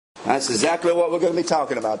That's exactly what we're going to be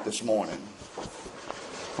talking about this morning.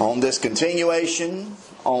 On this continuation,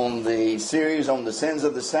 on the series on the sins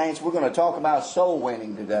of the saints, we're going to talk about soul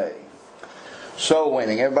winning today. Soul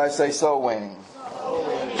winning. Everybody say soul winning. Soul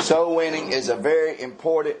winning. Soul winning is a very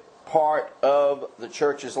important part of the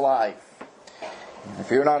church's life.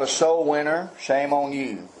 If you're not a soul winner, shame on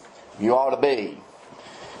you. You ought to be.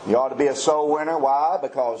 You ought to be a soul winner. Why?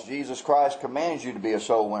 Because Jesus Christ commands you to be a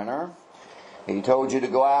soul winner. He told you to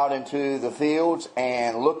go out into the fields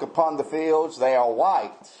and look upon the fields. They are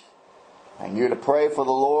white. And you're to pray for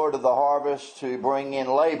the Lord of the harvest to bring in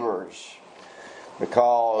laborers.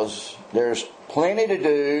 Because there's plenty to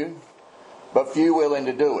do, but few willing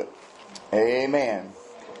to do it. Amen.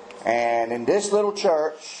 And in this little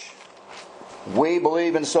church, we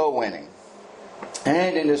believe in soul winning.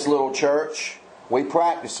 And in this little church, we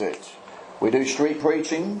practice it. We do street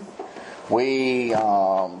preaching. We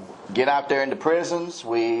get out there into prisons.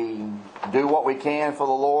 We do what we can for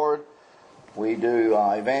the Lord. We do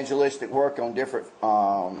evangelistic work on different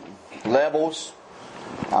levels.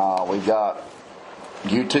 We've got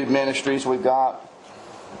YouTube ministries. We've got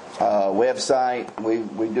a website.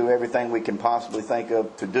 We do everything we can possibly think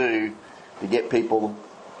of to do to get people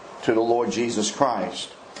to the Lord Jesus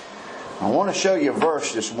Christ. I want to show you a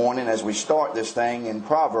verse this morning as we start this thing in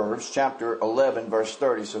Proverbs chapter 11 verse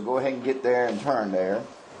 30. So go ahead and get there and turn there.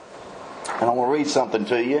 And I want to read something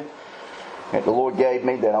to you that the Lord gave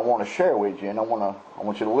me that I want to share with you. And I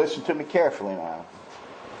want you to listen to me carefully now.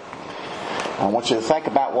 I want you to think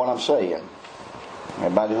about what I'm saying.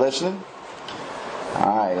 Everybody listening?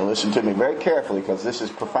 Alright, listen to me very carefully because this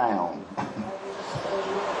is profound.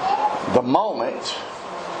 The moment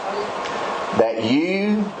that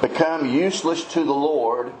you become useless to the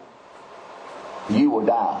Lord, you will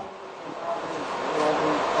die.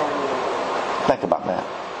 Think about that.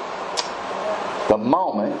 The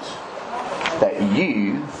moment that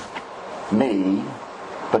you, me,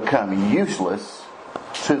 become useless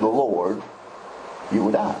to the Lord, you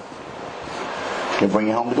will die. He'll bring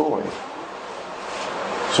you home to glory.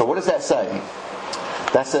 So what does that say?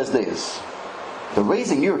 That says this. The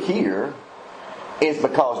reason you're here is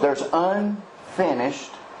because there's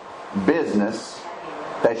unfinished business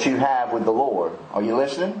that you have with the Lord. Are you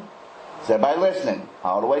listening? Is everybody listening?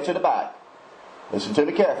 All the way to the back. Listen to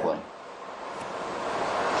me carefully.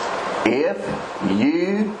 If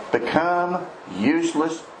you become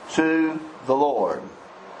useless to the Lord,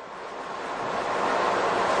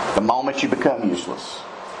 the moment you become useless,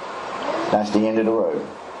 that's the end of the road.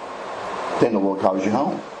 Then the Lord calls you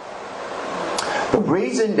home. The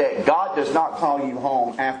reason that God does not call you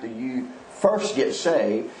home after you first get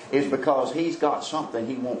saved is because He's got something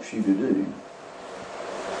He wants you to do.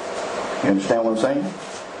 You understand what I'm saying?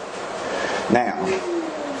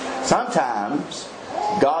 Now, sometimes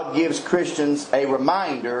God gives Christians a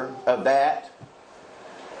reminder of that,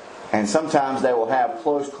 and sometimes they will have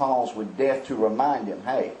close calls with death to remind them,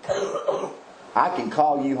 hey, I can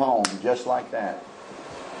call you home just like that.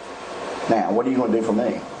 Now, what are you going to do for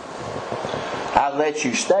me? I let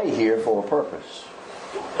you stay here for a purpose.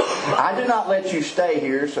 I do not let you stay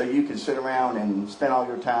here so you can sit around and spend all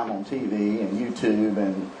your time on TV and YouTube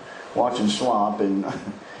and watching slop and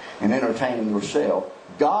entertaining yourself.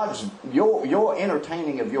 Your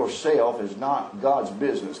entertaining of yourself is not God's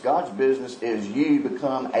business. God's business is you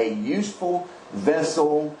become a useful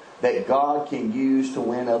vessel that God can use to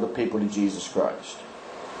win other people to Jesus Christ.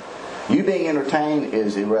 You being entertained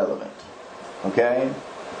is irrelevant. Okay?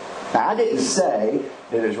 Now, I didn't say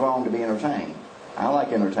that it's wrong to be entertained. I like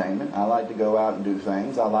entertainment. I like to go out and do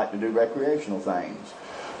things. I like to do recreational things.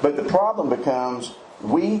 But the problem becomes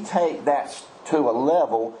we take that to a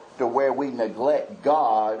level to where we neglect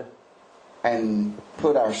God and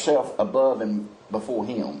put ourselves above and before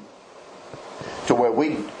Him. To where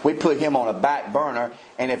we put Him on a back burner,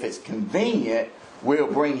 and if it's convenient,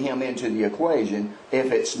 we'll bring Him into the equation.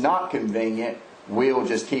 If it's not convenient, we'll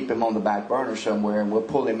just keep Him on the back burner somewhere, and we'll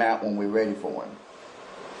pull Him out when we're ready for Him.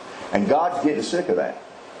 And God's getting sick of that.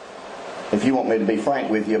 If you want me to be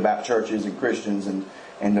frank with you about churches and Christians in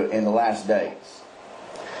the last days.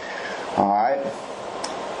 Alright.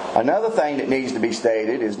 Another thing that needs to be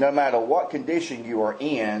stated is no matter what condition you are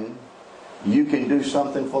in, you can do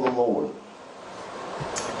something for the Lord.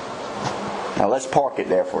 Now let's park it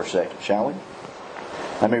there for a second, shall we?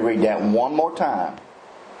 Let me read that one more time.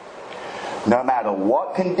 No matter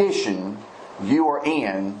what condition you are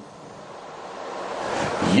in,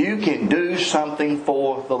 you can do something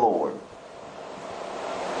for the Lord.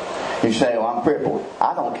 You say, well, I'm crippled.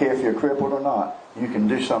 I don't care if you're crippled or not. You can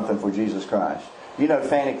do something for Jesus Christ. You know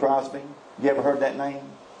Fanny Crosby? You ever heard that name?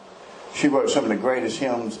 She wrote some of the greatest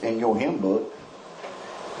hymns in your hymn book.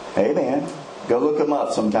 Amen. Go look them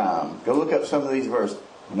up sometime. Go look up some of these verses.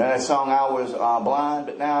 You know that song, I was blind,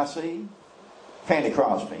 but now I see? Fanny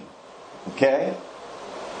Crosby. Okay?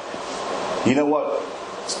 You know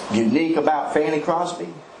what's unique about Fanny Crosby?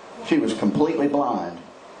 She was completely blind.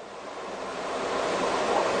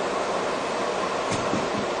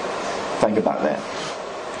 Think about that.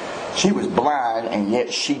 She was blind, and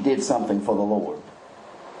yet she did something for the Lord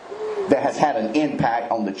that has had an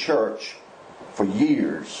impact on the church for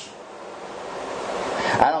years.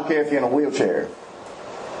 I don't care if you're in a wheelchair.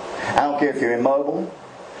 I don't care if you're immobile.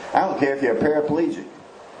 I don't care if you're a paraplegic.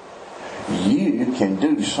 You can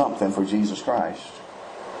do something for Jesus Christ.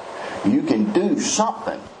 You can do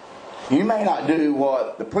something. You may not do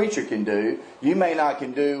what the preacher can do. You may not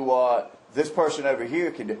can do what this person over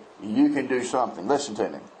here can do. You can do something. Listen to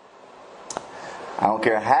me. I don't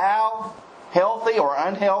care how healthy or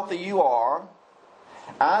unhealthy you are.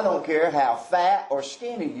 I don't care how fat or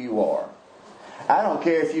skinny you are. I don't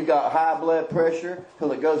care if you got high blood pressure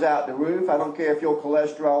till it goes out the roof. I don't care if your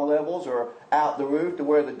cholesterol levels are out the roof to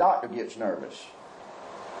where the doctor gets nervous.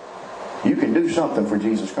 You can do something for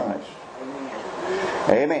Jesus Christ.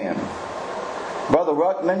 Amen. Brother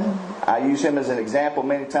Ruckman, I use him as an example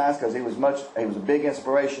many times because he was a big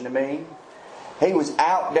inspiration to me. He was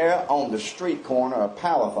out there on the street corner of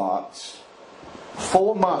Palafox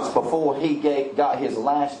 4 months before he got his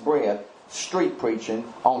last breath, street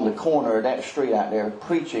preaching on the corner of that street out there,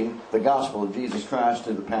 preaching the gospel of Jesus Christ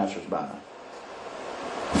to the passersby.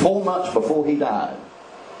 4 months before he died,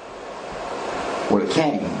 with a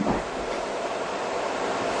cane.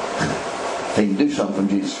 He can do something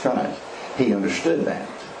for Jesus Christ. He understood that.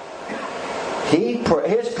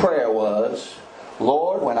 His prayer was,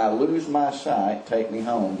 Lord, when I lose my sight, take me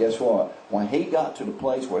home. Guess what? When he got to the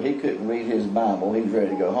place where he couldn't read his Bible, he was ready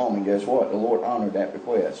to go home. And guess what? The Lord honored that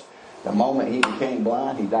request. The moment he became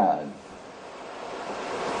blind, he died.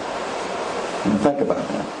 And think about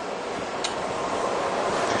that.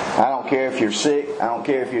 I don't care if you're sick. I don't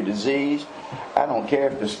care if you're diseased. I don't care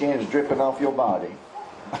if the skin is dripping off your body.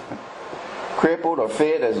 Crippled or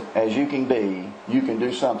fit as you can be, you can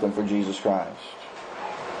do something for Jesus Christ.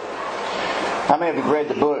 How many of you have read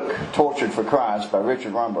the book Tortured for Christ by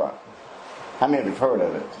Richard Rumbrough? How many of you have heard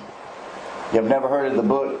of it? You have never heard of the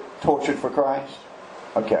book Tortured for Christ?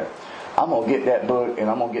 Okay. I'm going to get that book, and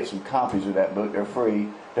I'm going to get some copies of that book. They're free.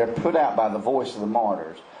 They're put out by the Voice of the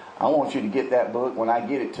Martyrs. I want you to get that book. When I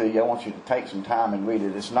get it to you, I want you to take some time and read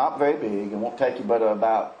it. It's not very big. It won't take you but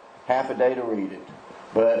about half a day to read it.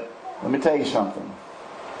 But let me tell you something.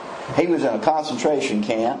 He was in a concentration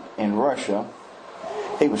camp in Russia.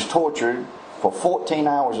 He was tortured for 14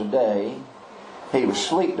 hours a day. He was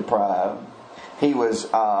sleep deprived. He was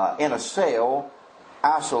in a cell,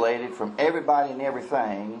 isolated from everybody and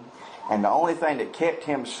everything. And the only thing that kept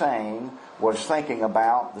him sane was thinking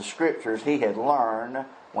about the scriptures he had learned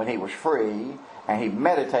when he was free. And he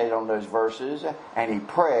meditated on those verses. And he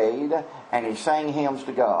prayed. And he sang hymns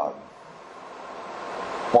to God.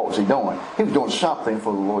 What was he doing? He was doing something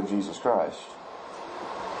for the Lord Jesus Christ.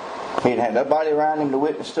 He had nobody around him to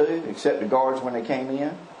witness to except the guards when they came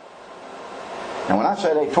in. And when I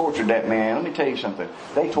say they tortured that man, let me tell you something.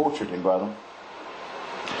 They tortured him, brother.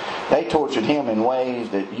 They tortured him in ways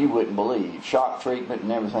that you wouldn't believe. Shock treatment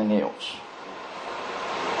and everything else.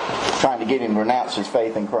 Trying to get him to renounce his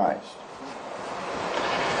faith in Christ.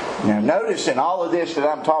 Now notice in all of this that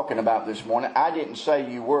I'm talking about this morning, I didn't say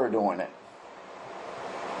you were doing it.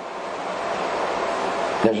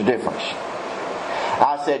 There's a difference.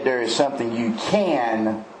 I said there is something you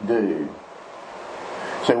can do.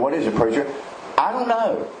 So what is it, preacher? I don't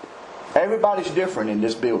know. Everybody's different in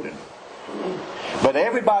this building. But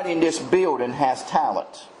everybody in this building has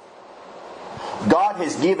talent. God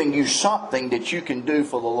has given you something that you can do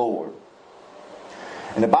for the Lord.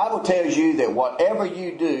 And the Bible tells you that whatever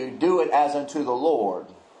you do, do it as unto the Lord.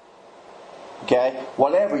 Okay?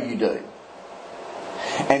 Whatever you do.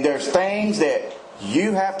 And there's things that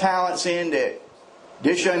you have talents in that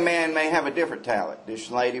this young man may have a different talent.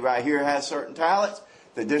 This lady right here has certain talents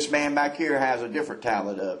that this man back here has a different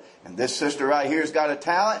talent of. And this sister right here's got a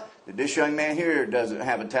talent that this young man here doesn't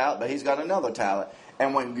have a talent, but he's got another talent.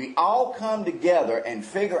 And when we all come together and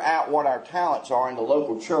figure out what our talents are in the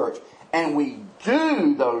local church, and we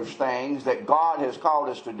do those things that God has called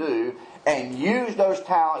us to do, and use those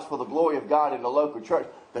talents for the glory of God in the local church,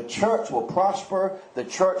 the church will prosper, the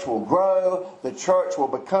church will grow, the church will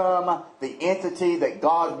become the entity that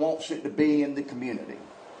God wants it to be in the community.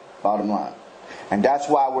 Bottom line. And that's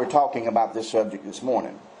why we're talking about this subject this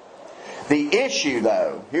morning. The issue,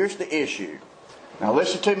 though, here's the issue. Now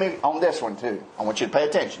listen to me on this one too. I want you to pay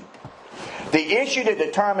attention. The issue that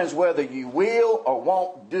determines whether you will or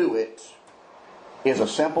won't do it is a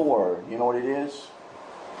simple word. You know what it is?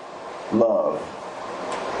 Love.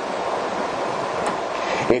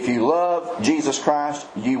 If you love Jesus Christ,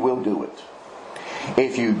 you will do it.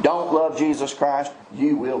 If you don't love Jesus Christ,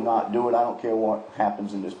 you will not do it. I don't care what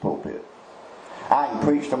happens in this pulpit. I can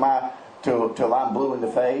preach till I'm blue in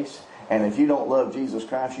the face, and if you don't love Jesus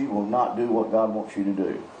Christ, you will not do what God wants you to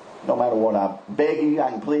do. No matter what I beg you,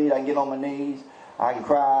 I can plead, I can get on my knees, I can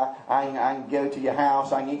cry, I can go to your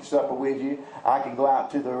house, I can eat supper with you, I can go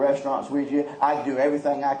out to the restaurants with you, I can do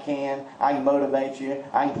everything I can motivate you,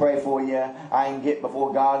 I can pray for you, I can get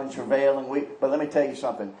before God and travail and weep. But let me tell you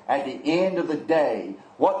something. At the end of the day,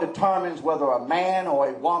 what determines whether a man or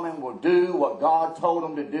a woman will do what God told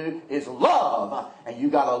them to do is love. And you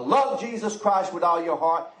got to love Jesus Christ with all your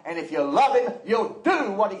heart. And if you love Him, you'll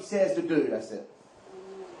do what He says to do. That's it.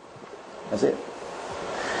 That's it.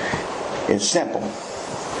 It's simple.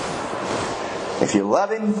 If you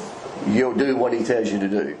love Him, you'll do what He tells you to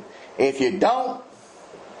do. If you don't,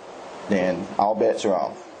 then all bets are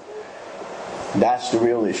off. That's the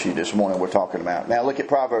real issue this morning we're talking about. Now look at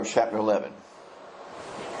Proverbs chapter 11.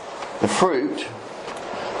 The fruit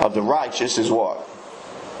of the righteous is what?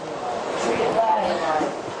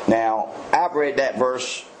 Now, I've read that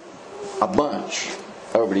verse a bunch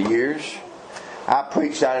over the years. I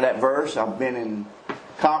preached out of that verse. I've been in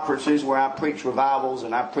conferences where I preach revivals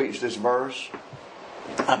and I preached this verse.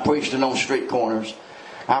 I preached it on street corners.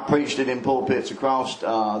 I preached it in pulpits across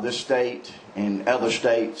this state and other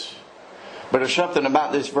states. But there's something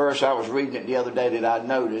about this verse, I was reading it the other day, that I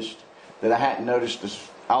noticed that I hadn't noticed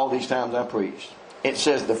all these times I preached. It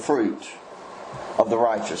says the fruit of the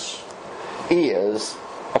righteous is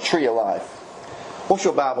a tree of life. What's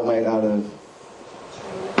your Bible made out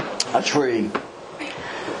of? A tree.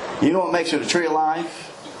 You know what makes it a tree of life?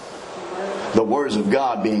 The words of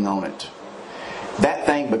God being on it. That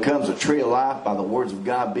thing becomes a tree of life by the words of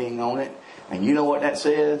God being on it. And you know what that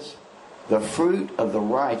says? The fruit of the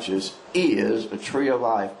righteous is a tree of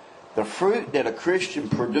life. The fruit that a Christian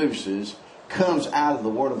produces comes out of the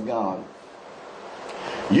Word of God.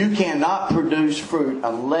 You cannot produce fruit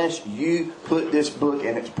unless you put this book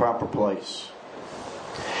in its proper place.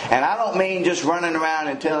 And I don't mean just running around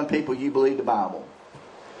and telling people you believe the Bible.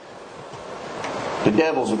 The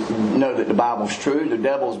devils know that the Bible's true. The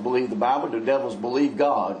devils believe the Bible. The devils believe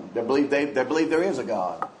God. They believe there is a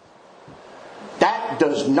God. That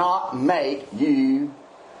does not make you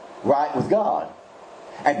right with God.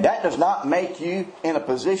 And that does not make you in a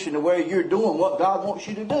position to where you're doing what God wants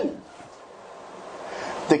you to do.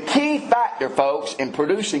 The key factor, folks, in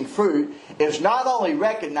producing fruit is not only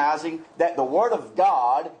recognizing that the Word of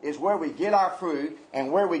God is where we get our fruit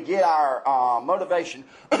and where we get our motivation,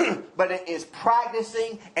 but it is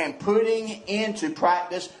practicing and putting into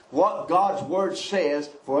practice what God's Word says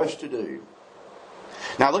for us to do.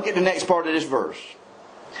 Now look at the next part of this verse.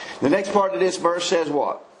 The next part of this verse says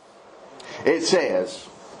what? It says,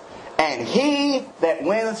 and he that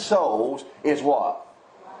winneth souls is what?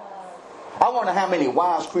 I wonder how many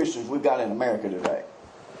wise Christians we've got in America today.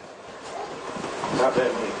 Not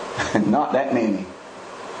that many. Not that many.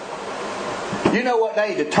 You know what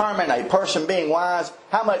they determine a person being wise?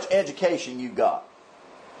 How much education you got.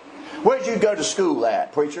 Where'd you go to school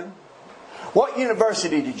at, preacher? What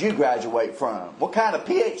university did you graduate from? What kind of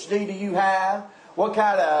PhD do you have? What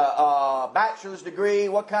kind of bachelor's degree?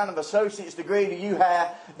 What kind of associate's degree do you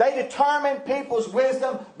have? They determine people's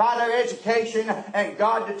wisdom by their education, and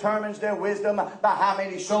God determines their wisdom by how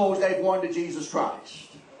many souls they've won to Jesus Christ.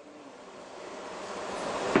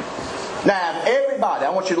 Now, everybody, I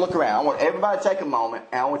want you to look around. I want everybody to take a moment,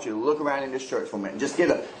 and I want you to look around in this church for a minute. Just get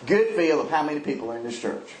a good feel of how many people are in this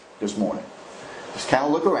church this morning. Just kind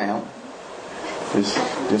of look around.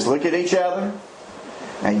 Just look at each other.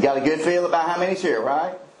 And you got a good feel about how many's here,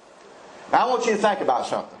 right? Now I want you to think about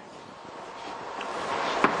something.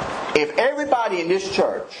 If everybody in this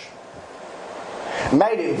church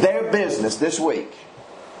made it their business this week,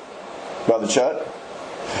 Brother Chuck,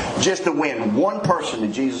 just to win one person to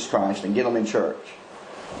Jesus Christ and get them in church,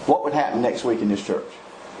 what would happen next week in this church?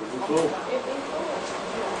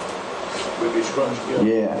 We'd be scrunched together.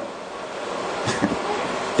 Yeah.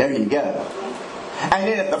 There you go. And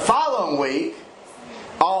then if the following week,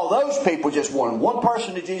 all those people just won one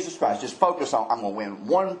person to Jesus Christ. Just focus on, I'm going to win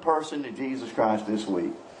one person to Jesus Christ this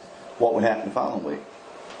week. What would happen the following week?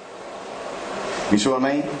 You see what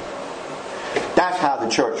I mean? That's how the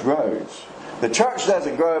church grows. The church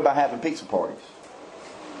doesn't grow by having pizza parties.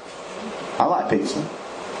 I like pizza.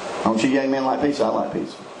 Don't you young men like pizza? I like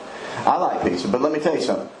pizza. I like pizza, but let me tell you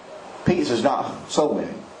something. Pizza is not soul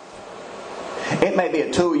winning. It may be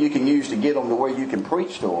a tool you can use to get them to where you can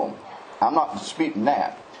preach to them. I'm not disputing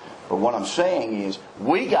that. But what I'm saying is,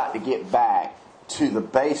 we got to get back to the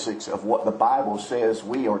basics of what the Bible says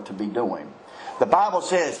we are to be doing. The Bible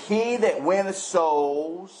says, he that winneth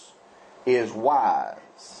souls is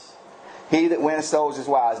wise. He that winneth souls is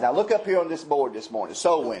wise. Now look up here on this board this morning.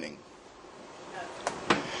 Soul winning.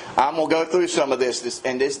 I'm going to go through some of this is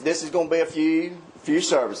going to be a few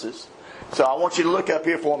services. So I want you to look up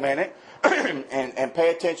here for a minute and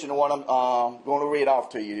pay attention to what I'm going to read off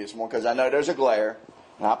to you this morning, because I know there's a glare,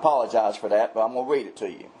 and I apologize for that, but I'm going to read it to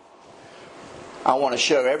you. I want to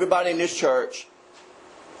show everybody in this church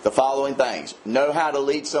the following things. Know how to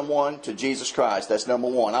lead someone to Jesus Christ. That's number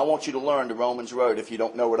one. I want you to learn the Romans Road if you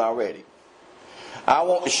don't know it already. I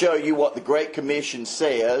want to show you what the Great Commission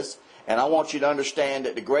says, and I want you to understand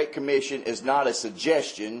that the Great Commission is not a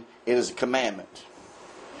suggestion, it is a commandment.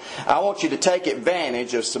 I want you to take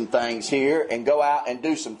advantage of some things here and go out and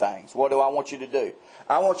do some things. What do I want you to do?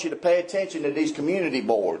 I want you to pay attention to these community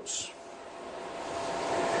boards.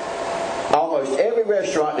 Almost every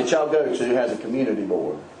restaurant that y'all go to has a community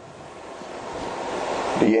board.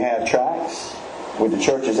 Do you have tracts with the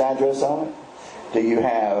church's address on it? Do you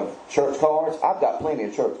have church cards? I've got plenty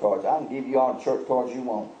of church cards. I can give you all the church cards you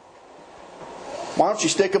want. Why don't you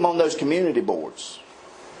stick them on those community boards?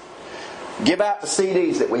 Give out the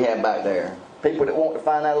CDs that we have back there. People that want to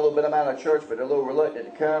find out a little bit about our church, but they're a little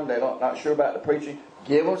reluctant to come. They're not sure about the preaching.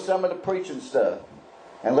 Give them some of the preaching stuff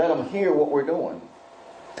and let them hear what we're doing.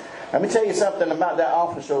 Let me tell you something about that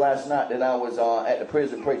officer last night that I was at the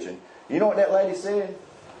prison preaching. You know what that lady said?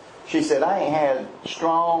 She said, I ain't had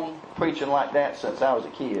strong preaching like that since I was a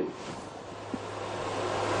kid.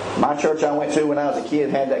 My church I went to when I was a kid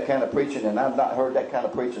had that kind of preaching, and I've not heard that kind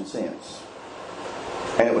of preaching since.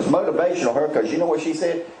 And it was motivational, her, because you know what she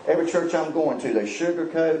said? Every church I'm going to, they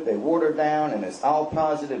sugarcoat, they water down, and it's all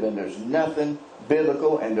positive, and there's nothing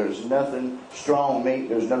biblical, and there's nothing strong meat,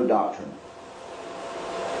 there's no doctrine.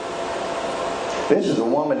 This is a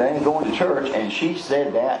woman that ain't going to church, and she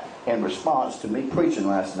said that in response to me preaching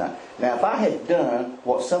last night. Now, if I had done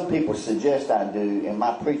what some people suggest I do in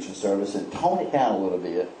my preaching service and tone it down a little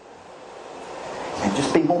bit, and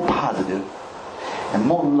just be more positive, and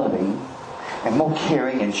more loving, and more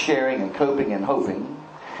caring and sharing and coping and hoping,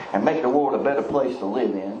 and make the world a better place to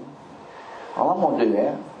live in, well, I'm going to do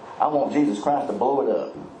that. I want Jesus Christ to blow it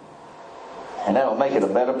up. And that'll make it a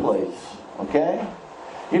better place. Okay?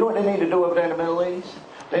 You know what they need to do over there in the Middle East?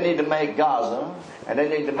 They need to make Gaza, and they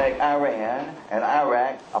need to make Iran and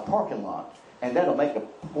Iraq a parking lot. And that'll make the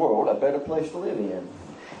world a better place to live in.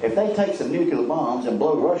 If they take some nuclear bombs and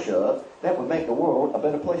blow Russia up, that would make the world a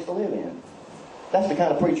better place to live in. That's the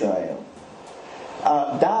kind of preacher I am.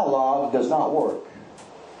 Dialogue does not work.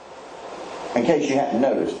 In case you hadn't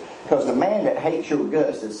noticed. Because the man that hates your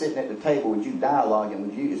guts that's sitting at the table with you dialoguing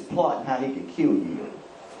with you is plotting how he can kill you.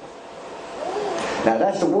 Now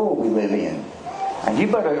that's the world we live in. And you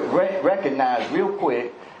better recognize real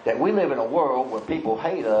quick that we live in a world where people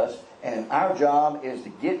hate us, and our job is to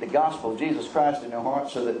get the gospel of Jesus Christ in their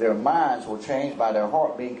hearts so that their minds will change by their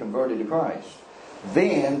heart being converted to Christ.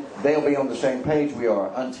 Then they'll be on the same page we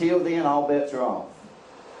are. Until then, all bets are off.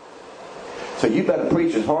 So you better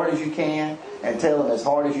preach as hard as you can and tell them as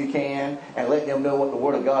hard as you can and let them know what the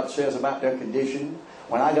Word of God says about their condition.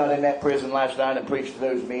 When I got in that prison last night and preached to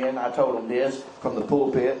those men, I told them this from the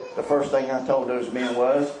pulpit. The first thing I told those men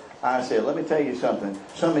was, I said, let me tell you something.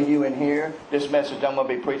 Some of you in here, this message I'm going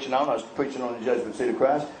to be preaching on, I was preaching on the judgment seat of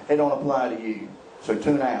Christ, it don't apply to you. So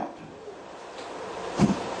tune out.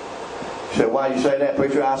 You said, why do you say that,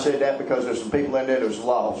 preacher? I said that because there's some people in there that's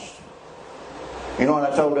lost. You know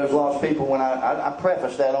what I told those lost people when I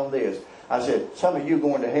prefaced that on this? I said, some of you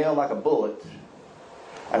going to hell like a bullet.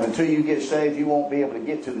 And until you get saved, you won't be able to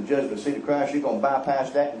get to the judgment seat of Christ. You're going to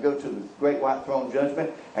bypass that and go to the great white throne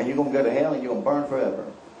judgment. And you're going to go to hell and you're going to burn forever.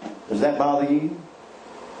 Does that bother you?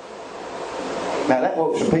 Now that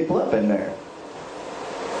woke some people up in there.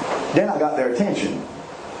 Then I got their attention.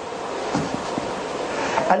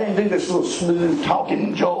 I didn't do this little smooth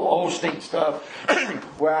talking Joel Osteen stuff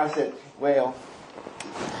where I said, well,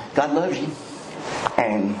 God loves you.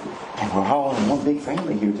 And we're all in one big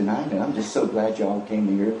family here tonight, and I'm just so glad y'all came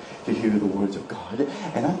here to hear the words of God.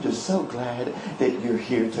 And I'm just so glad that you're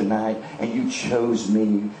here tonight, and you chose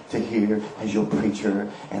me to hear as your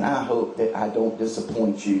preacher. And I hope that I don't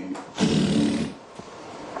disappoint you.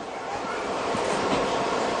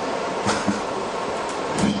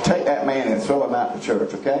 Take that man and throw him out the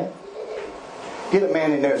church, okay? Get a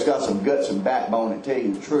man in there that's got some guts and backbone and tell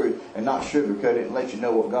you the truth and not sugarcoat it and let you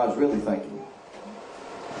know what God's really thinking.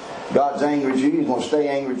 God's angry at you. He's going to stay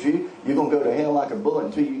angry at you. You're going to go to hell like a bullet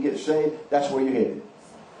until you get saved. That's where you're headed.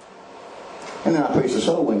 And then I preached a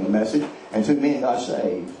soul winning message, and 2 men got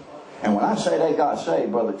saved. And when I say they got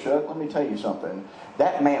saved, Brother Chuck, let me tell you something.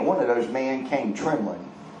 That man, one of those men came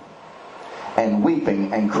trembling and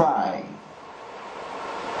weeping and crying.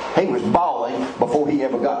 He was bawling before he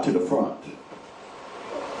ever got to the front.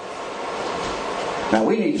 Now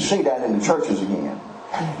we need to see that in the churches again.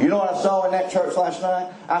 You know what I saw in that church last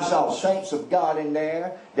night? I saw saints of God in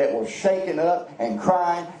there that were shaken up and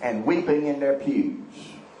crying and weeping in their pews.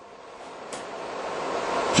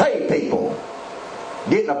 Saved people.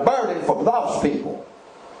 Getting a burden for lost people.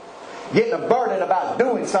 Getting a burden about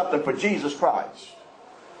doing something for Jesus Christ.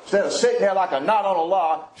 Instead of sitting there like a knot on a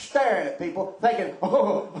log, staring at people, thinking,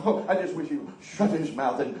 oh, I just wish he would shut his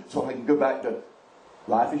mouth and so I can go back to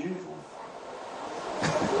life as usual.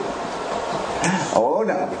 Oh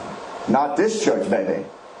no, not this church, baby.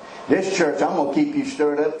 This church, I'm going to keep you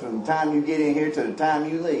stirred up from the time you get in here to the time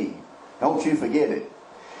you leave. Don't you forget it.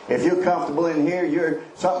 If you're comfortable in here,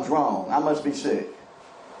 something's wrong. I must be sick.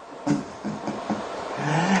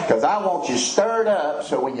 Because I want you stirred up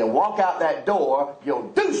so when you walk out that door, you'll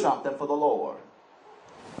do something for the Lord.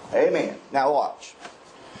 Amen. Now watch.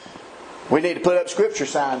 We need to put up scripture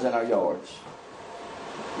signs in our yards.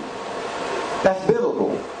 That's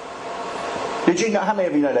biblical. Did you know? How many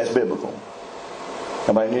of you know that's biblical?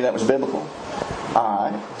 Somebody knew that was biblical?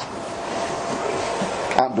 Alright.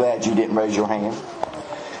 I'm glad you didn't raise your hand,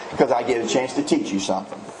 because I get a chance to teach you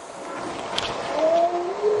something.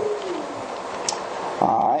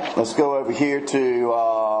 Alright, let's go over here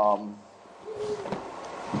to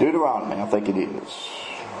Deuteronomy, I think it is.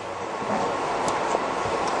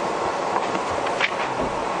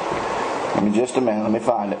 Give me just a minute, let me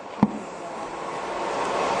find it.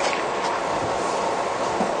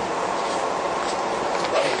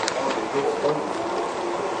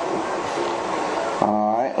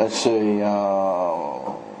 Alright, let's see.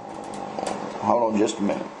 Hold on just a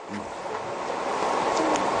minute.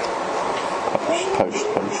 Post.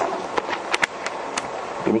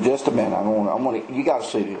 Give me just a minute. I want to. You got to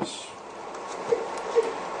see this.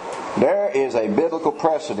 There is a biblical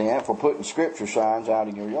precedent for putting scripture signs out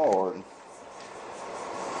in your yard.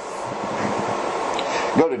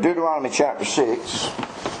 Go to Deuteronomy chapter 6,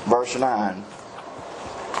 verse 9.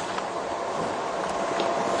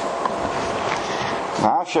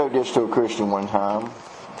 Now, I showed this to a Christian one time,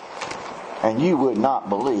 and you would not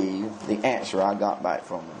believe the answer I got back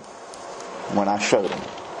from him when I showed him.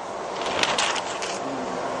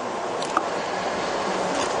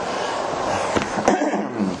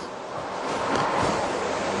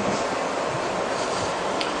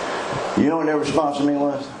 You know what their response to me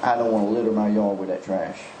was? I don't want to litter my yard with that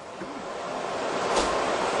trash.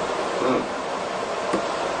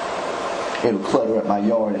 It'll clutter up my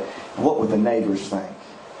yard. What would the neighbors think?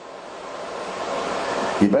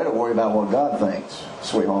 You better worry about what God thinks,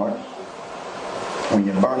 sweetheart, when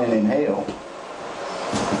you're burning in hell.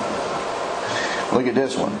 Look at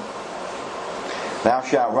this one. Thou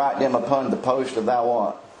shalt write them upon the post of thy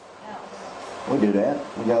what? We do that.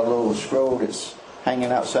 We got a little scroll that's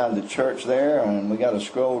hanging outside the church there, and we got a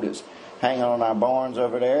scroll that's hanging on our barns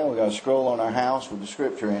over there. We got a scroll on our house with the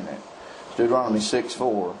scripture in it. It's Deuteronomy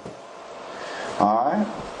 6:4. Alright.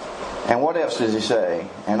 And what else does he say?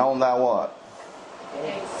 And on thy what?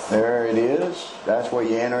 Yes. There it is. That's where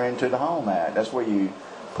you enter into the home at. That's where you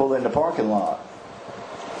pull in the parking lot.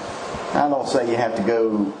 I don't say you have to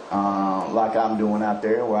go like I'm doing out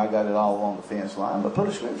there where I got it all along the fence line, but put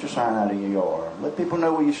a scripture sign out in your yard. Let people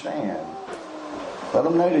know where you stand. Let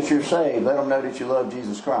them know that you're saved. Let them know that you love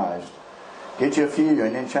Jesus Christ. Get you a few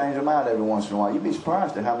and then change them out every once in a while. You'd be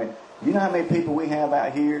surprised at how many. You know how many people we have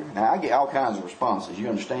out here? Now I get all kinds of responses. You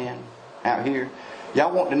understand? Out here,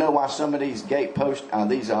 y'all want to know why some of these gate posts,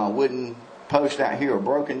 these wooden posts out here are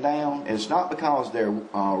broken down? It's not because they're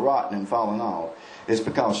rotten and falling off. It's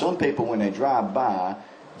because some people, when they drive by,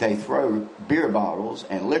 they throw beer bottles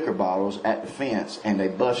and liquor bottles at the fence and they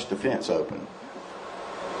bust the fence open.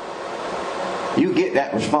 You get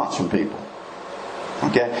that response from people.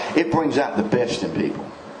 Okay? It brings out the best in people.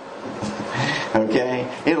 Okay?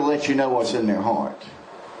 It'll let you know what's in their heart.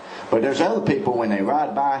 But there's other people, when they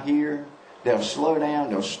ride by here, they'll slow down,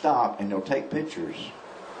 they'll stop, and they'll take pictures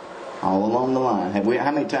all along the line.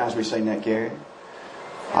 How many times have we seen that, Carrie?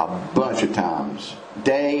 A bunch of times.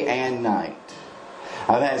 Day and night.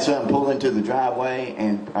 I've had some pull into the driveway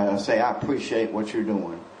and say, I appreciate what you're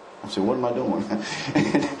doing. I said, what am I doing?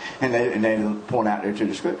 and they point out there to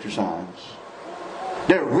the scripture signs.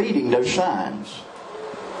 They're reading those signs.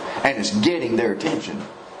 And it's getting their attention.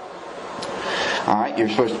 Alright, you're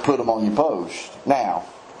supposed to put them on your post. Now,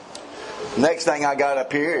 next thing I got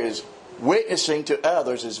up here is witnessing to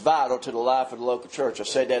others is vital to the life of the local church. I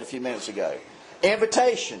said that a few minutes ago.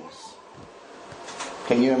 Invitations.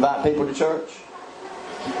 Can you invite people to church?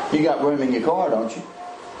 You got room in your car, don't you?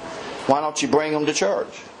 Why don't you bring them to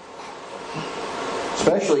church?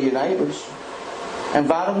 Especially your neighbors.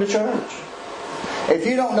 Invite them to church. If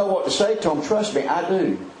you don't know what to say to them, trust me, I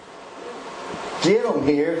do. Get them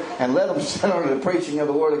here and let them sit under the preaching of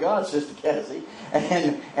the Word of God, Sister Cassie,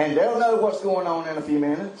 and they'll know what's going on in a few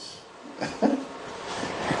minutes.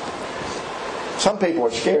 Some people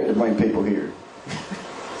are scared to bring people here.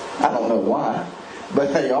 I don't know why,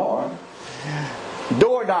 but they are.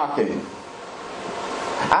 Door knocking.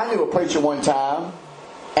 I knew a preacher one time,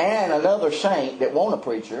 and another saint that wasn't a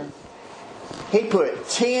preacher. He put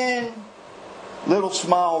 10 little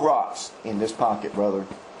small rocks in this pocket, brother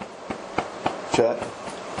Chuck.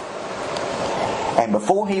 And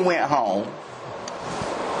before he went home,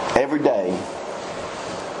 every day,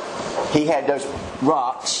 he had those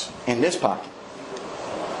rocks in this pocket.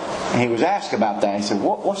 And he was asked about that. He said,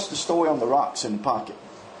 what's the story on the rocks in the pocket?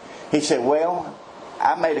 He said, well,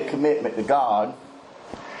 I made a commitment to God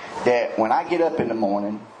that when I get up in the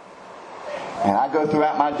morning and I go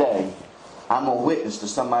throughout my day, I'm going to witness to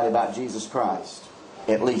somebody about Jesus Christ.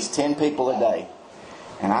 At least 10 people a day.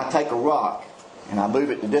 And I take a rock and I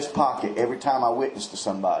move it to this pocket every time I witness to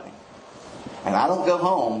somebody. And I don't go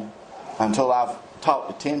home until I've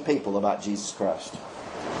talked to 10 people about Jesus Christ.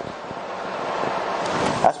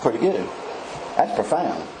 That's pretty good. That's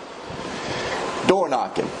profound. Door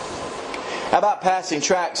knocking. How about passing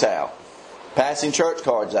tracts out? Passing church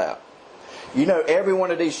cards out. You know, every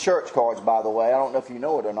one of these church cards, by the way, I don't know if you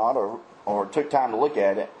know it or not, or took time to look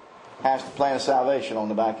at it, has the plan of salvation on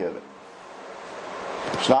the back of it.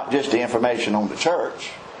 It's not just the information on the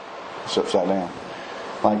church. It's upside down.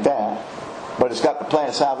 Like that. But it's got the plan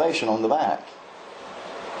of salvation on the back.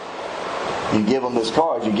 You give them this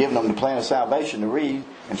card, you're giving them the plan of salvation to read,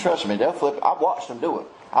 and trust me, they'll flip it. I've watched them do it.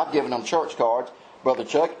 I've given them church cards, Brother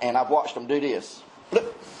Chuck, and I've watched them do this.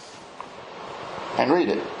 Flip. And read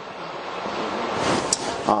it.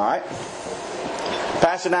 Alright.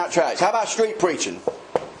 Passing out tracts. How about street preaching?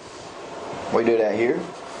 We do that here.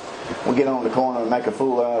 We get on the corner and make a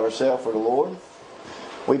fool out of ourselves for the Lord.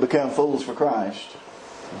 We become fools for Christ.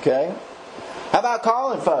 Okay? How about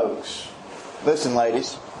calling folks? Listen,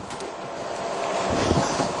 ladies.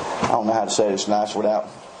 I don't know how to say this nice without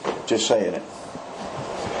just saying it.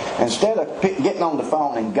 Instead of getting on the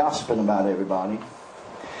phone and gossiping about everybody,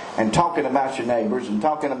 and talking about your neighbors, and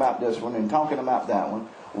talking about this one, and talking about that one,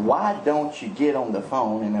 why don't you get on the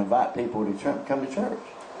phone and invite people to come to church?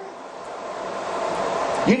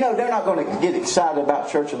 You know they're not going to get excited about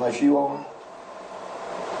church unless you are.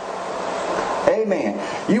 Amen.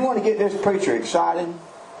 You want to get this preacher excited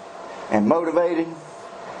and motivated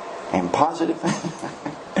and positive?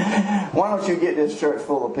 Why don't you get this church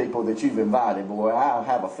full of people that you've invited? Boy, I'll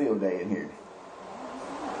have a field day in here.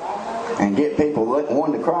 And get people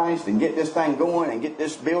one to Christ and get this thing going and get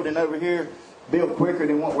this building over here built quicker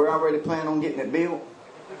than what we're already planning on getting it built.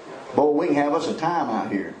 Boy, we can have us a time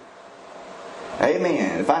out here.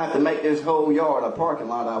 Amen. If I have to make this whole yard a parking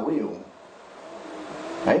lot, I will.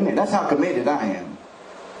 Amen. That's how committed I am.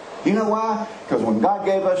 You know why? Because when God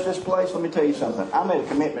gave us this place, let me tell you something. I made a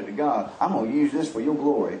commitment to God. I'm going to use this for your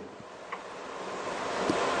glory.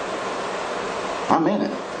 I'm in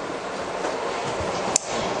it.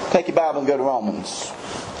 Take your Bible and go to Romans.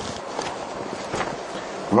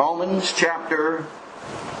 Romans chapter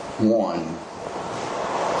 1.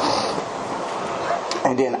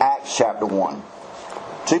 And then Acts chapter 1.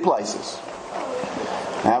 2 places.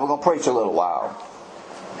 Now we're going to preach a little while.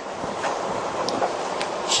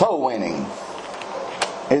 Soul winning.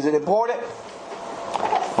 Is it important?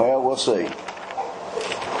 Well, we'll see.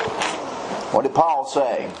 What did Paul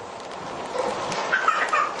say?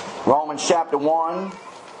 Romans chapter 1,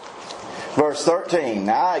 verse 13.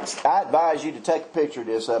 Now, I advise you to take a picture of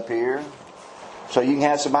this up here so you can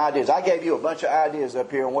have some ideas. I gave you a bunch of ideas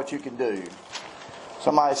up here on what you can do.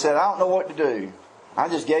 Somebody said, I don't know what to do. I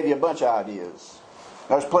just gave you a bunch of ideas.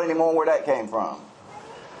 There's plenty more where that came from.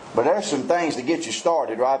 But there's some things to get you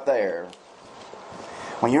started right there.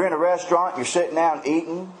 When you're in a restaurant, you're sitting down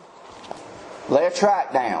eating, lay a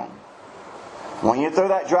track down. When you're through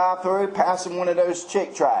that drive-thru, passing one of those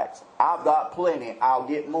chick tracks. I've got plenty. I'll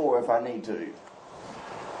get more if I need to.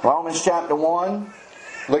 Romans chapter 1,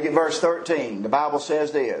 look at verse 13. The Bible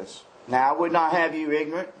says this. Now I would not have you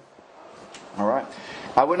ignorant. Alright.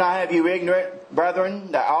 I would not have you ignorant,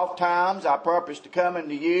 brethren, that oft times I purposed to come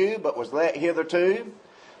unto you, but was let hitherto,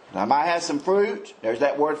 that I might have some fruit, there's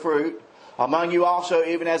that word fruit, among you also,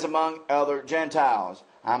 even as among other Gentiles.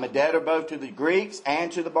 I'm a debtor both to the Greeks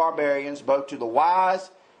and to the barbarians, both to the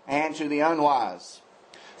wise and to the unwise.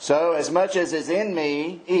 So, as much as is in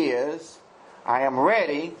me is, I am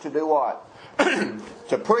ready to do what?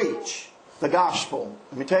 To preach the gospel.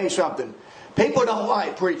 Let me tell you something. People don't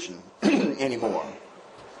like preaching anymore.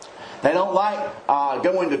 They don't like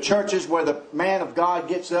going to churches where the man of God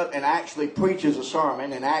gets up and actually preaches a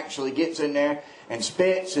sermon and actually gets in there and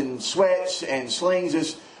spits and sweats and slings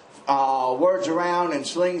his words around and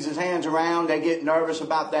slings his hands around. They get nervous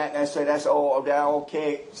about that and they say that's all that old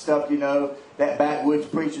cake stuff, that backwoods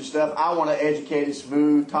preaching stuff. I want an educated,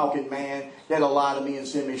 smooth talking man that'll lie to me and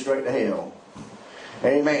send me straight to hell.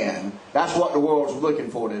 Amen. That's what the world's looking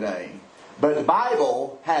for today. But the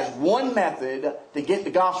Bible has one method to get the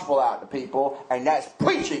gospel out to people, and that's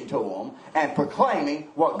preaching to them and proclaiming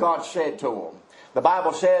what God said to them. The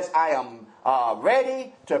Bible says, I am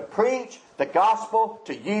ready to preach the gospel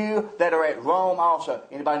to you that are at Rome also.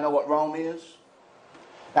 Anybody know what Rome is?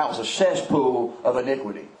 That was a cesspool of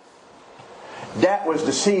iniquity. That was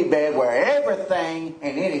the seabed where everything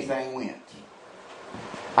and anything went.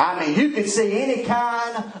 I mean, you could see any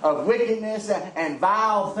kind of wickedness and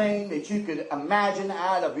vile thing that you could imagine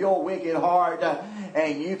out of your wicked heart,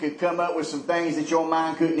 and you could come up with some things that your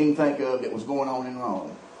mind couldn't even think of that was going on in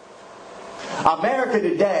Rome. America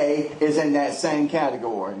today is in that same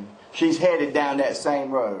category. She's headed down that same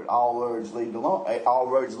road. All roads lead to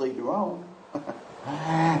Rome.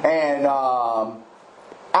 And I'll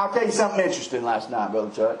tell you something interesting last night,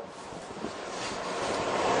 Brother Chuck.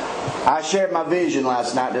 I shared my vision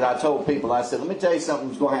last night that I told people. I said, let me tell you something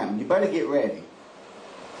that's going to happen. You better get ready.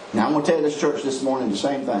 Now I'm going to tell this church this morning the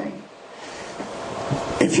same thing.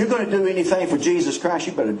 If you're going to do anything for Jesus Christ,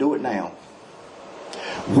 you better do it now.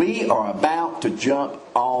 We are about to jump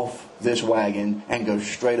off this wagon and go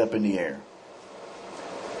straight up in the air.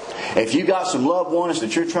 If you got some loved ones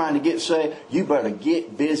that you're trying to get saved, you better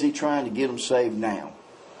get busy trying to get them saved now.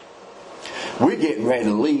 We're getting ready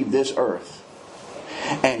to leave this earth.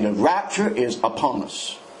 And the rapture is upon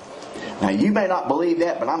us. Now you may not believe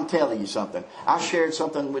that, but I'm telling you something. I shared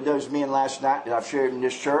something with those men last night that I've shared in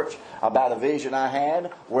this church about a vision I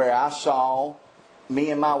had where I saw me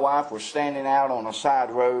and my wife were standing out on a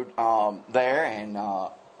side road there, and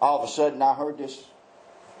all of a sudden I heard this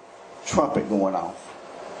trumpet going off.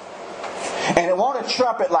 And it wasn't a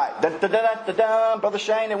trumpet like da-da-da-da-da, Brother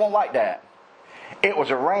Shane, it wasn't like that. It was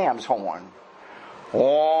a ram's horn.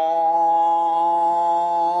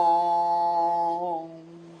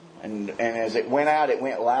 And as it went out, it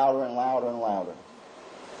went louder and louder and louder.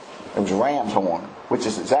 It was a ram's horn, which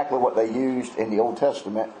is exactly what they used in the Old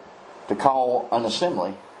Testament to call an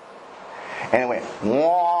assembly. And it went,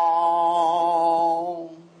 whoa.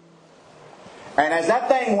 And as that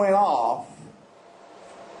thing went off,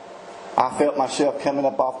 I felt myself coming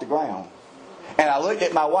up off the ground. And I looked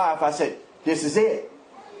at my wife, I said, this is it.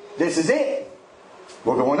 This is it.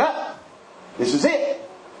 We're going up. This is it.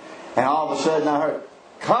 And all of a sudden I heard,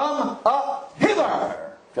 come up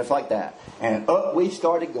hither. Just like that. And up we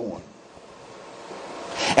started going.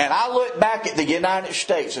 And I looked back at the United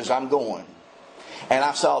States as I'm going. And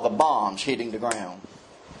I saw the bombs hitting the ground.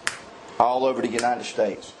 All over the United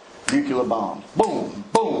States. Nuclear bombs. Boom,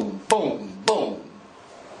 boom, boom, boom.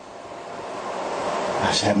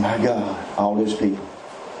 I said, my God, all these people,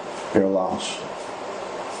 they're lost.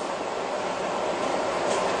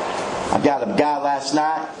 I got a guy last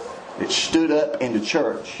night that stood up in the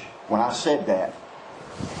church when I said that.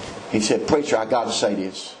 He said, preacher, I got to say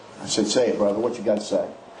this. I said, say it, brother. What you got to say?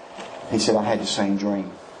 He said, I had the same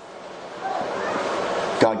dream.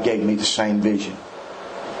 God gave me the same vision.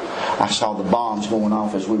 I saw the bombs going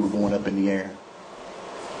off as we were going up in the air.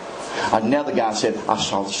 Another guy said, I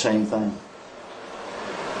saw the same thing.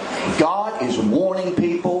 God is warning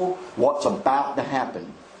people what's about to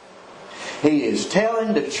happen. He is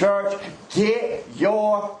telling the church, get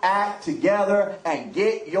your act together and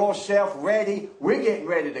get yourself ready. We're getting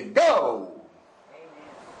ready to go.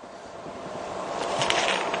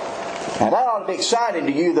 Now that ought to be exciting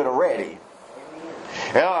to you that are ready.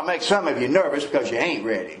 It ought to make some of you nervous because you ain't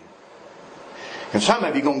ready. And some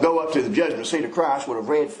of you are going to go up to the judgment seat of Christ with a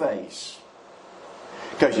red face.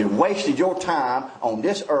 Because you wasted your time on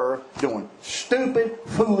this earth doing stupid,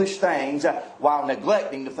 foolish things while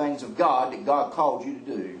neglecting the things of God that God called you to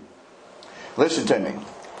do. Listen to me.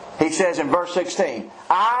 He says in verse 16,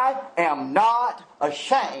 I am not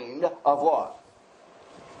ashamed of what?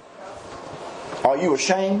 Are you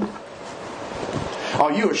ashamed?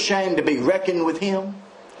 Are you ashamed to be reckoned with Him?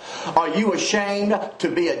 Are you ashamed to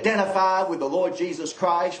be identified with the Lord Jesus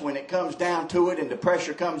Christ when it comes down to it and the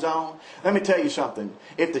pressure comes on? Let me tell you something.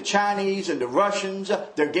 If the Chinese and the Russians,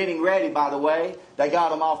 they're getting ready, by the way. They got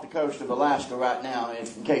them off the coast of Alaska right now,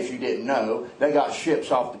 in case you didn't know. They got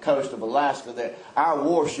ships off the coast of Alaska that our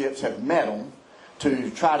warships have met them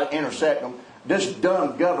to try to intercept them. This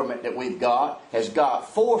dumb government that we've got has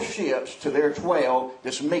got 4 ships to their 12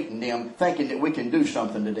 that's meeting them, thinking that we can do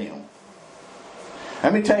something to them.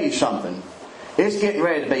 Let me tell you something. It's getting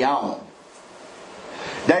ready to be on.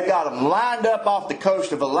 They've got them lined up off the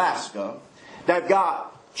coast of Alaska. They've got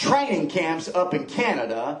training camps up in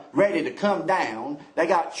Canada ready to come down. They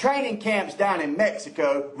got training camps down in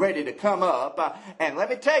Mexico ready to come up. And let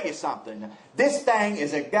me tell you something. This thing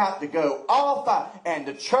is about to go off, and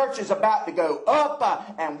the church is about to go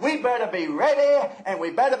up, and we better be ready, and we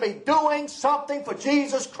better be doing something for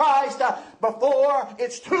Jesus Christ before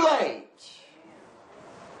it's too late.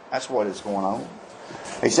 That's what is going on.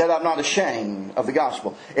 He said, I'm not ashamed of the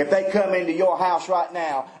gospel. If they come into your house right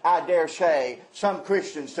now, I dare say some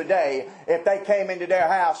Christians today, if they came into their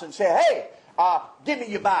house and said, hey, give me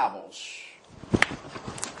your Bibles.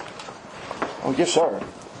 Oh, yes, sir.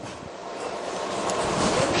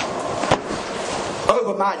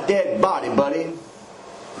 Over my dead body, buddy.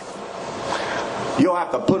 You'll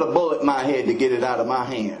have to put a bullet in my head to get it out of my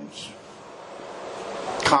hands.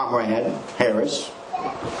 Comrade Harris.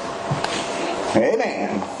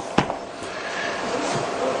 Amen.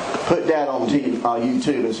 Put that on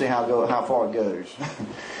YouTube and see how far it goes.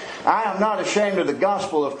 I am not ashamed of the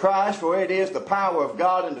gospel of Christ, for it is the power of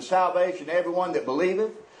God unto salvation to everyone that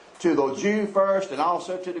believeth, to the Jew first and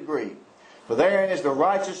also to the Greek. For therein is the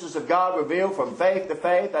righteousness of God revealed from faith to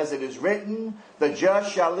faith, as it is written, the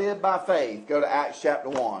just shall live by faith. Go to Acts chapter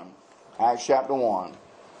 1. Acts chapter 1.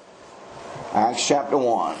 Acts chapter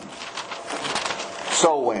 1.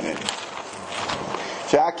 Soul winning.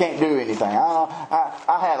 See, I can't do anything.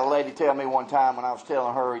 I had a lady tell me one time when I was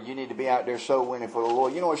telling her, you need to be out there soul winning for the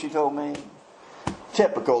Lord. You know what she told me?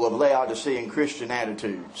 Typical of Laodicean Christian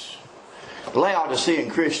attitudes. Laodicean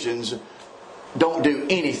Christians don't do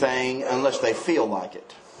anything unless they feel like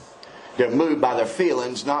it. They're moved by their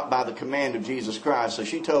feelings, not by the command of Jesus Christ. So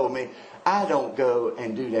she told me, I don't go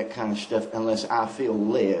and do that kind of stuff unless I feel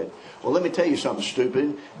led. Well, let me tell you something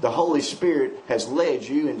stupid. The Holy Spirit has led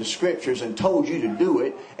you into Scriptures and told you to do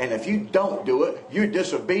it. And if you don't do it, you're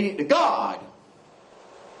disobedient to God.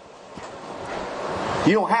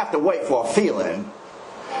 You don't have to wait for a feeling.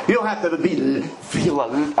 You don't have to feel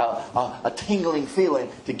a tingling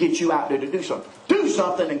feeling to get you out there to do something. Do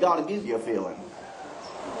something and God will give you a feeling.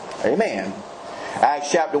 Amen.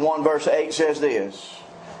 Acts chapter 1 verse 8 says this.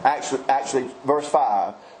 Actually, verse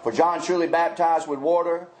 5. For John truly baptized with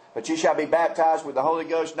water, but ye shall be baptized with the Holy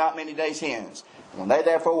Ghost not many days hence. When they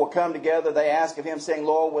therefore will come together, they ask of him, saying,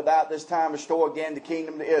 Lord, without this time restore again the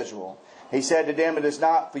kingdom to Israel. He said to them, it is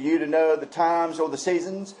not for you to know the times or the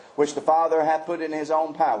seasons which the Father hath put in his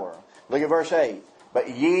own power. Look at verse 8. But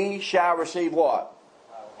ye shall receive what?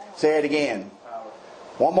 Power. Say it again. Power.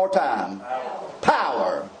 One more time.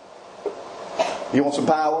 Power. You want some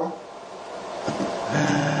power?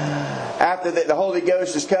 After that, the Holy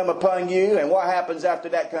Ghost has come upon you. And what happens after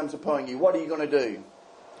that comes upon you? What are you going to do?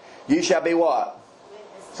 You shall be what?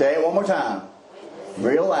 Say it one more time.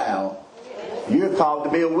 Real loud. You're called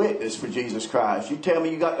to be a witness for Jesus Christ. You tell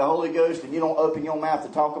me you got the Holy Ghost and you don't open your mouth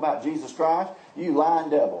to talk about Jesus Christ? You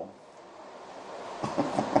lying devil.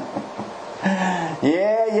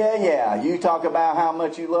 Yeah. You talk about how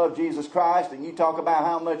much you love Jesus Christ and you talk about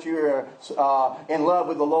how much you're in love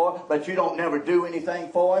with the Lord, but you don't never do anything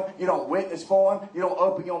for Him. You don't witness for Him. You don't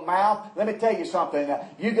open your mouth. Let me tell you something.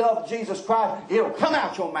 You love Jesus Christ, it'll come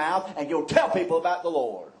out your mouth and you'll tell people about the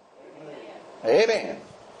Lord. Amen. Amen.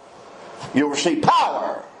 You'll receive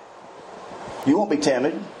power. You won't be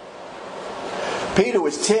timid. Peter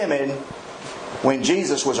was timid when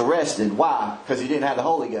Jesus was arrested. Why? Because he didn't have the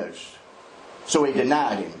Holy Ghost. So he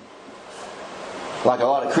denied Him. Like a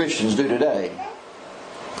lot of Christians do today.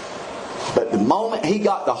 But the moment he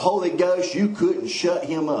got the Holy Ghost, you couldn't shut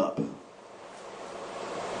him up.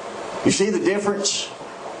 You see the difference?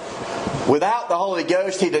 Without the Holy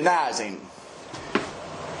Ghost, he denies Him.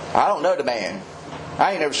 I don't know the man.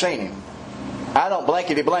 I ain't never seen him. I don't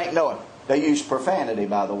blankety blank know him. They use profanity,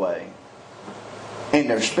 by the way, in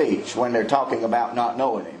their speech when they're talking about not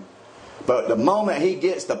knowing Him. But the moment he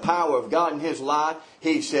gets the power of God in his life,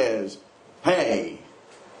 he says, hey,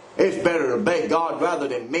 it's better to obey God rather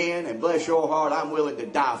than men, and bless your heart, I'm willing to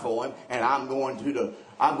die for Him, and I'm going to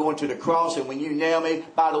I'm going to the cross, and when you nail me,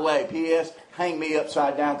 by the way, P.S., hang me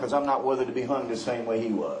upside down because I'm not worthy to be hung the same way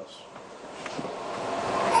he was.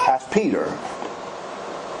 That's Peter.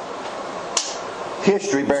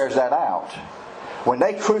 History bears that out. When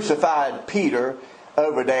they crucified Peter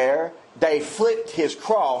over there, they flipped his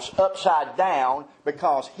cross upside down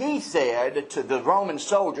because he said to the Roman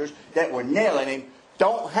soldiers that were nailing him,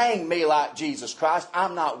 don't hang me like Jesus Christ.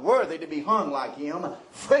 I'm not worthy to be hung like him.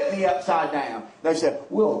 Flip me upside down. They said,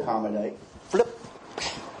 we'll accommodate. Flip.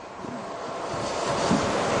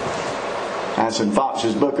 That's in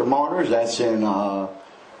Fox's Book of Martyrs. That's in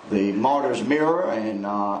the Martyr's Mirror and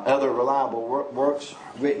other reliable works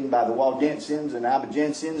written by the Waldensians and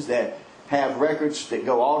Albigensians that have records that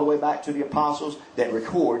go all the way back to the apostles that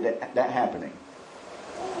record that happening.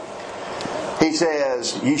 He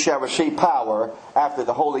says, you shall receive power after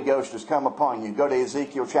the Holy Ghost has come upon you. Go to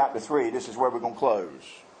Ezekiel chapter 3. This is where we're going to close.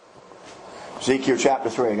 Ezekiel chapter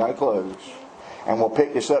 3. I got to close. And we'll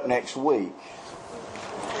pick this up next week.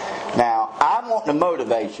 Now, I want to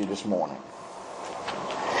motivate you this morning.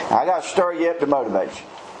 I got to stir you up to motivate you.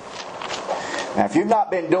 Now, if you've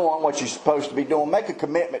not been doing what you're supposed to be doing, make a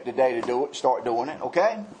commitment today to do it. Start doing it,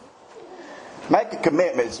 okay? Make a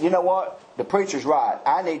commitment. You know what? The preacher's right.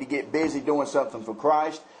 I need to get busy doing something for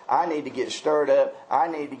Christ. I need to get stirred up. I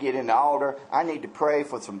need to get in the altar. I need to pray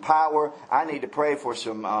for some power. I need to pray for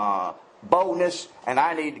some boldness. And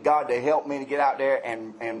I need God to help me to get out there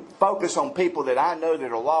and focus on people that I know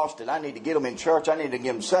that are lost. And I need to get them in church. I need to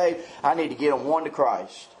get them saved. I need to get them won to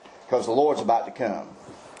Christ. Because the Lord's about to come.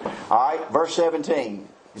 Alright, verse 17.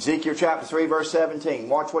 Ezekiel chapter 3, verse 17.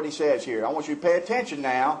 Watch what he says here. I want you to pay attention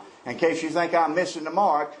now. In case you think I'm missing the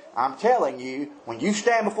mark, I'm telling you, when you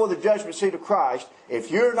stand before the judgment seat of Christ,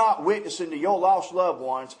 if you're not witnessing to your lost loved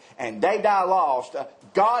ones and they die lost,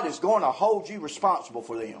 God is going to hold you responsible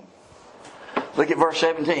for them. Look at verse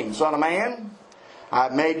 17. Son of man, I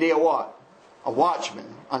have made thee a what? A watchman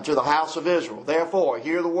unto the house of Israel. Therefore,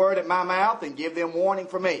 hear the word at my mouth and give them warning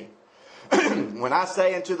for me. When I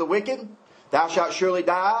say unto the wicked, thou shalt surely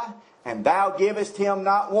die, and thou givest him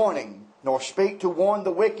not warning, nor speak to warn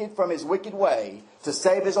the wicked from his wicked way, to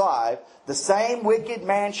save his life, the same wicked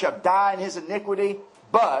man shall die in his iniquity.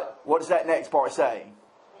 But, what does that next part say?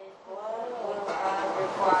 His blood will I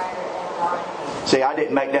require. See, I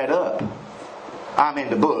didn't make that up. I'm in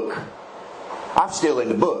the book. I'm still in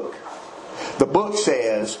the book. The book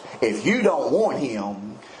says, if you don't warn him,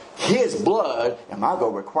 his blood am I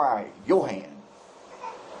going to require your hand.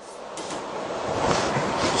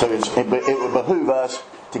 So it would behoove us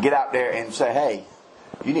to get out there and say, hey,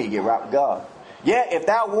 you need to get right with God. Yet if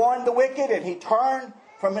thou warn the wicked, and he turn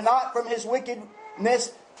not from his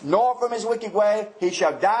wickedness, nor from his wicked way, he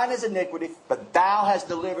shall die in his iniquity, but thou hast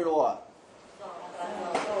delivered what?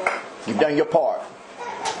 You've done your part.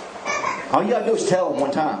 All you got to do is tell them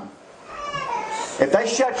one time. If they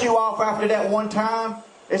shut you off after that one time,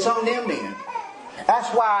 it's on them then. That's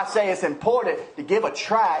why I say it's important to give a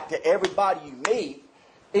tract to everybody you meet,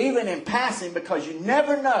 even in passing, because you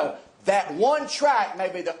never know. That one tract may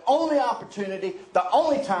be the only opportunity, the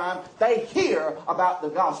only time they hear about the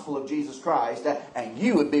gospel of Jesus Christ, and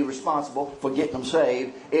you would be responsible for getting them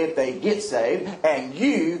saved if they get saved, and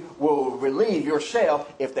you will relieve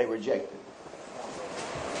yourself if they reject it.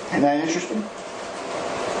 Isn't that interesting?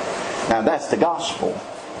 Now that's the gospel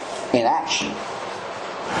in action.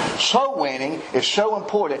 Soul winning is so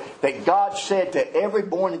important that God said to every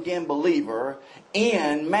born again believer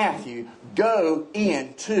in Matthew, go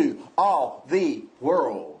into all the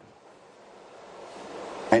world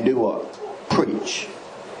and do what? Preach.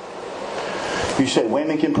 You say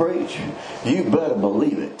women can preach? You better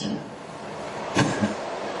believe it.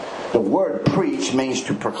 The word preach means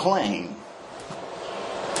to proclaim.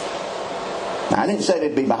 Now, I didn't say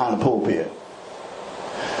they'd be behind a pulpit.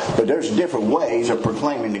 But there's different ways of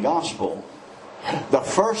proclaiming the gospel. The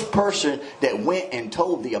first person that went and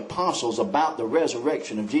told the apostles about the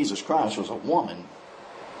resurrection of Jesus Christ was a woman.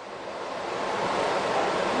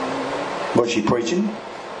 Was she preaching?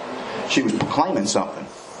 She was proclaiming something.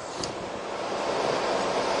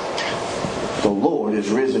 The Lord is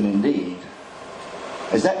risen indeed.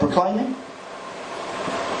 Is that proclaiming?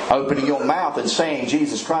 Opening your mouth and saying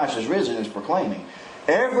Jesus Christ is risen is proclaiming.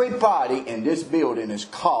 Everybody in this building is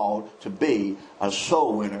called to be a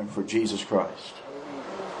soul winner for Jesus Christ.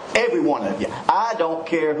 Every one of you. I don't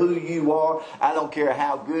care who you are. I don't care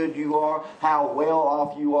how good you are, how well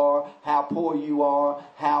off you are, how poor you are,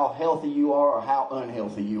 how healthy you are, or how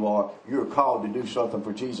unhealthy you are. You're called to do something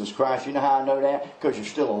for Jesus Christ. You know how I know that? Because you're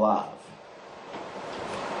still alive.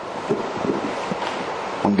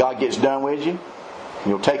 When God gets done with you,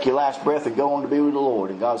 You'll take your last breath and go on to be with the Lord.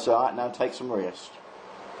 And God said, all right, now take some rest.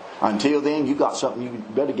 Until then, you got something you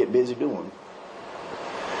better get busy doing.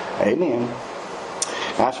 Amen.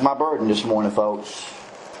 That's my burden this morning, folks.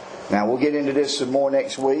 Now, we'll get into this some more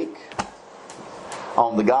next week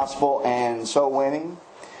on the gospel and soul winning.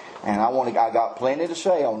 And I got plenty to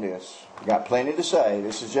say on this. Got plenty to say.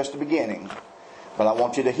 This is just the beginning. But I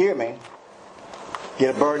want you to hear me.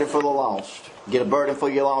 Get a burden for the lost. Get a burden for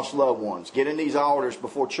your lost loved ones. Get in these altars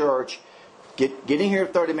before church. Get in here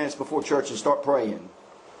 30 minutes before church and start praying.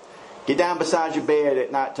 Get down beside your bed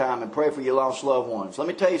at nighttime and pray for your lost loved ones. Let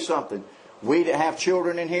me tell you something. We that have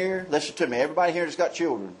children in here, listen to me. Everybody here that's got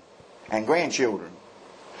children and grandchildren.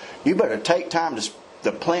 You better take time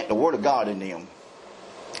to plant the Word of God in them.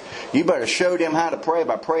 You better show them how to pray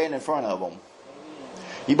by praying in front of them.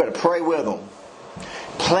 You better pray with them.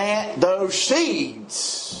 Plant those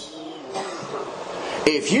seeds.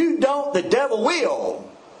 If you don't, the devil will.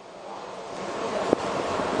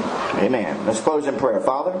 Amen. Let's close in prayer.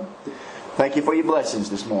 Father, thank you for your blessings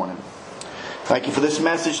this morning. Thank you for this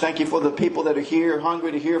message. Thank you for the people that are here,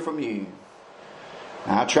 hungry to hear from you.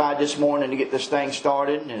 Now, I tried this morning to get this thing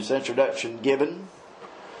started and its introduction given.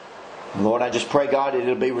 Lord, I just pray, God, that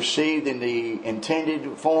it'll be received in the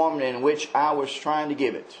intended form in which I was trying to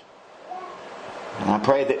give it. And I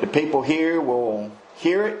pray that the people here will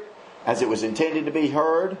hear it as it was intended to be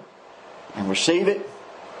heard and receive it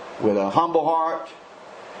with a humble heart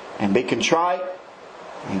and be contrite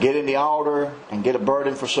and get in the altar and get a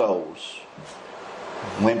burden for souls.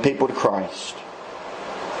 Win people to Christ.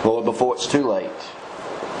 Lord, before it's too late.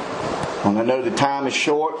 And I know the time is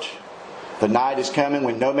short. The night is coming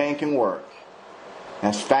when no man can work.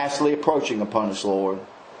 That's fastly approaching upon us, Lord.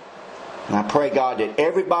 And I pray, God, that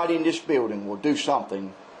everybody in this building will do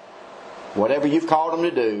something. Whatever you've called them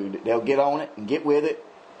to do, that they'll get on it and get with it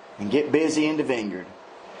and get busy in the vineyard.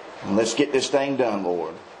 And let's get this thing done,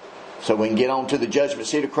 Lord. So we can get on to the judgment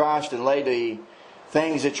seat of Christ and lay the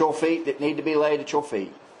things at your feet that need to be laid at your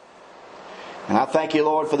feet. And I thank you,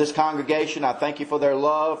 Lord, for this congregation. I thank you for their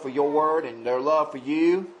love for your word and their love for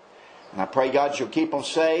you. And I pray, God, you'll keep them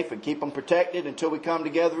safe and keep them protected until we come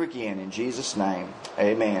together again. In Jesus' name,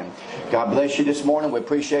 amen. God bless you this morning. We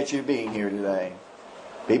appreciate you being here today.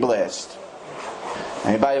 Be blessed.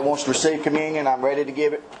 Anybody that wants to receive communion, I'm ready to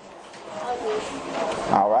give it.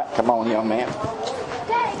 All right. Come on, young man.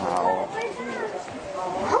 All right.